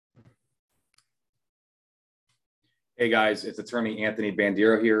Hey guys, it's attorney Anthony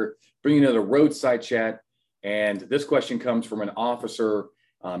Bandiero here, bringing another roadside chat. And this question comes from an officer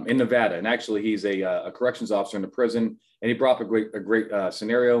in Nevada. And actually, he's a corrections officer in the prison. And he brought up a great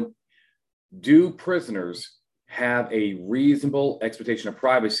scenario. Do prisoners have a reasonable expectation of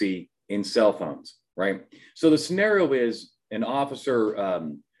privacy in cell phones, right? So the scenario is an officer,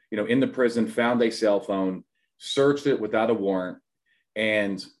 in the prison found a cell phone, searched it without a warrant,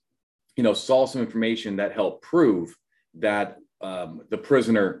 and saw some information that helped prove that the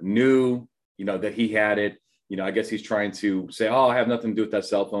prisoner knew, that he had it. I guess he's trying to say, oh, I have nothing to do with that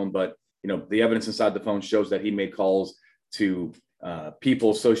cell phone. But, the evidence inside the phone shows that he made calls to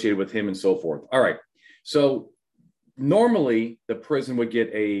people associated with him and so forth. All right. So normally the prison would get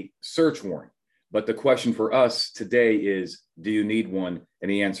a search warrant. But the question for us today is, do you need one?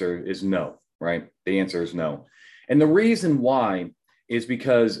 And the answer is no, right? The answer is no. And the reason why is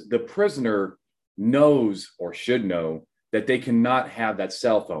because the prisoner knows or should know that they cannot have that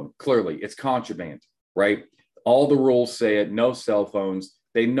cell phone. Clearly, it's contraband, right? All the rules say it, no cell phones.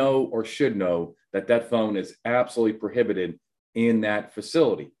 They know or should know that that phone is absolutely prohibited in that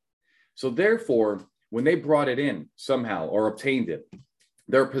facility. So therefore, when they brought it in somehow or obtained it,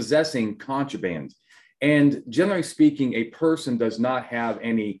 they're possessing contraband. And generally speaking, a person does not have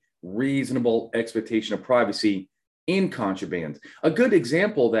any reasonable expectation of privacy in contraband. A good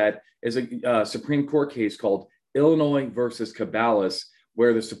example of that is a Supreme Court case called Illinois versus Kabbalists,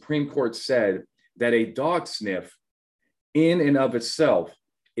 where the Supreme Court said that a dog sniff in and of itself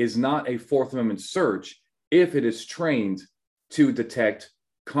is not a Fourth Amendment search if it is trained to detect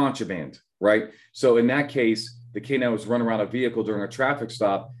contraband, right? So in that case, the canine was running around a vehicle during a traffic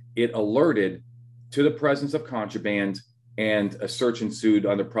stop. It alerted to the presence of contraband, and a search ensued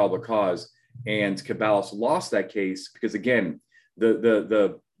under probable cause. And Kabbalists lost that case because, again,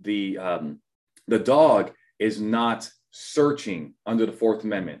 the dog is not searching under the Fourth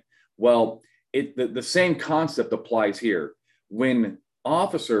Amendment. Well, the same concept applies here. When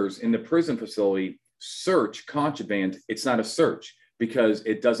officers in the prison facility search contraband, it's not a search because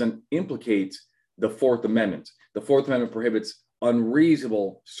it doesn't implicate the Fourth Amendment. The Fourth Amendment prohibits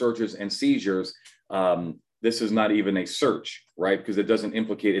unreasonable searches and seizures. This is not even a search, right? Because it doesn't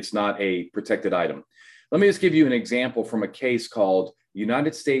implicate, it's not a protected item. Let me just give you an example from a case called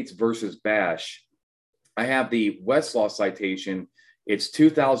United States versus Bashe. I have the Westlaw citation. It's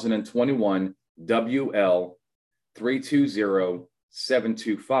 2021 WL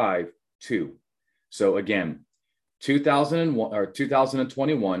 320-7252. So again,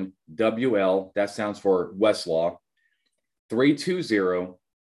 2021 WL, that stands for Westlaw,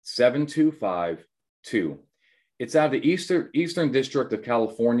 320-7252. It's out of the Eastern District of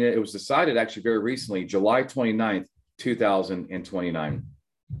California. It was decided actually very recently, July 29th, 2029.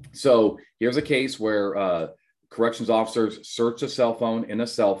 So here's a case where corrections officers searched a cell phone in a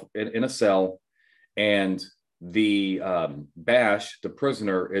cell, and the bashe, the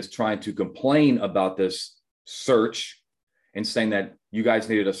prisoner, is trying to complain about this search and saying that you guys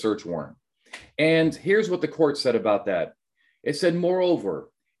needed a search warrant. And here's what the court said about that. It said,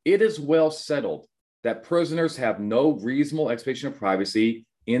 moreover, it is well settled that prisoners have no reasonable expectation of privacy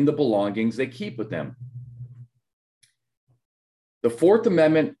in the belongings they keep with them. The Fourth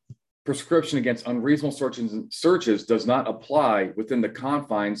Amendment prescription against unreasonable searches does not apply within the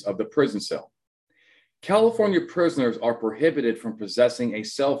confines of the prison cell. California prisoners are prohibited from possessing a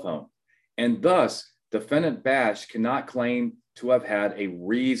cell phone, and thus defendant bashe cannot claim to have had a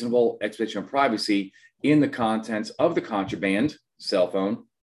reasonable expectation of privacy in the contents of the contraband cell phone,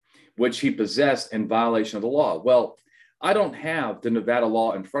 which he possessed in violation of the law. Well, I don't have the Nevada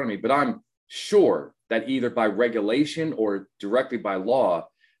law in front of me, but I'm sure that either by regulation or directly by law,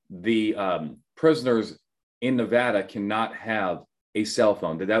 the prisoners in Nevada cannot have a cell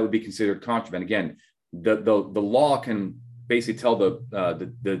phone. That would be considered contraband. Again, the law can basically tell the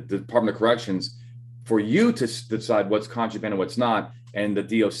Department of Corrections for you to decide what's contraband and what's not, and the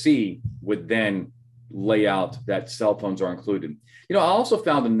DOC would then lay out that cell phones are included. I also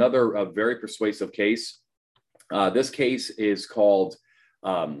found another very persuasive case. This case is called,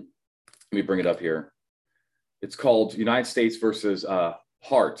 let me bring it up here. It's called United States versus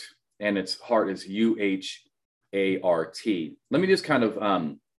H.U.A.R.T, and its H.U.A.R.T is U-H-A-R-T. Let me just kind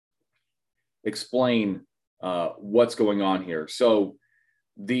of explain what's going on here. So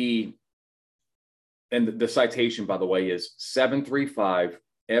the citation, by the way, is 735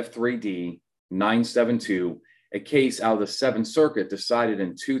 F3D 972, a case out of the Seventh Circuit decided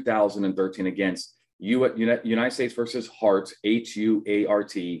in 2013 against United States versus H.U.A.R.T,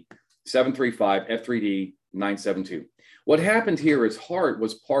 H-U-A.R.T, 735 F3D 972. What happened here is H.U.A.R.T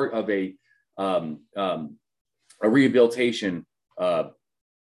was part of a a rehabilitation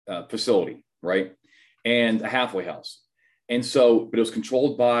facility, right? And a halfway house. And so, but it was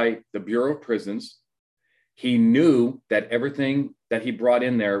controlled by the Bureau of Prisons. He knew that everything that he brought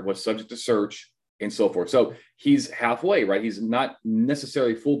in there was subject to search and so forth. So he's halfway, right? He's not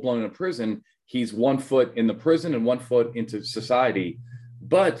necessarily full-blown in a prison. He's 1 foot in the prison and 1 foot into society.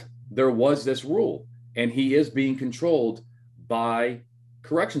 But there was this rule, and he is being controlled by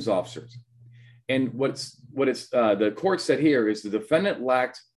corrections officers. And the court said here is the defendant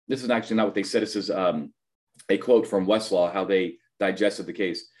lacked, this is actually not what they said, this is a quote from Westlaw, how they digested the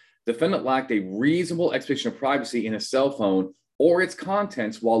case. Defendant lacked a reasonable expectation of privacy in a cell phone or its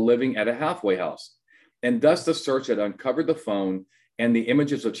contents while living at a halfway house. And thus the search that uncovered the phone and the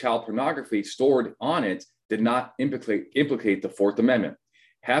images of child pornography stored on it did not implicate the Fourth Amendment.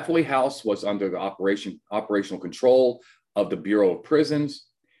 Halfway house was under the operational control of the Bureau of Prisons.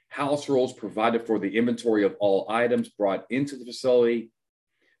 House rules provided for the inventory of all items brought into the facility.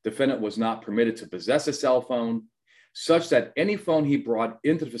 Defendant was not permitted to possess a cell phone, such that any phone he brought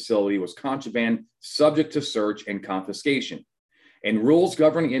into the facility was contraband, subject to search and confiscation. And rules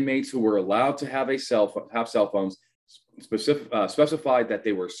governing inmates who were allowed to have cell phones specified that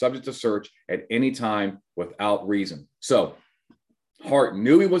they were subject to search at any time without reason. So Hart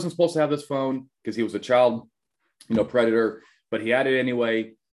knew he wasn't supposed to have this phone because he was a child, predator, but he had it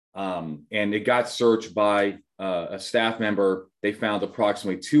anyway. And it got searched by a staff member. They found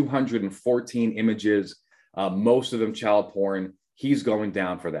approximately 214 images, most of them child porn. He's going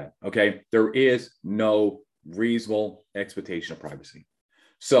down for that. Okay. There is no reasonable expectation of privacy.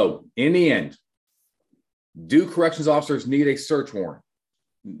 So in the end, do corrections officers need a search warrant?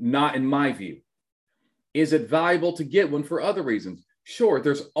 Not in my view. Is it valuable to get one for other reasons? Sure,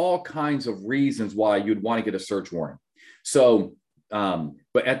 there's all kinds of reasons why you'd want to get a search warrant. So,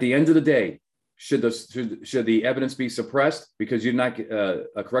 but at the end of the day, should the evidence be suppressed because you not get,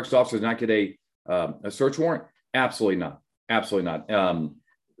 a corrections officer does not get a search warrant? Absolutely not. Absolutely not.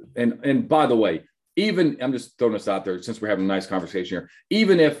 And by the way, even I'm just throwing this out there since we're having a nice conversation here.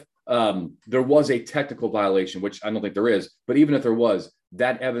 Even if there was a technical violation, which I don't think there is, but even if there was,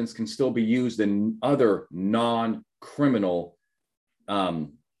 that evidence can still be used in other non-criminal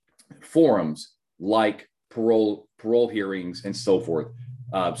forums like parole hearings and so forth.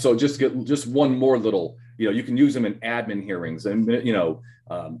 So just one more little, you can use them in admin hearings and,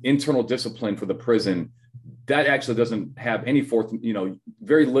 internal discipline for the prison. That actually doesn't have any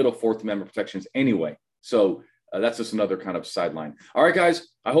very little Fourth Amendment protections anyway. So that's just another kind of sideline. All right, guys,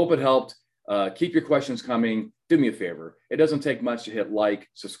 I hope it helped. Keep your questions coming. Do me a favor. It doesn't take much to hit like,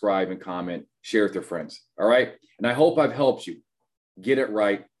 subscribe, and comment, share with your friends. All right. And I hope I've helped you get it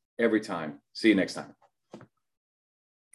right every time. See you next time.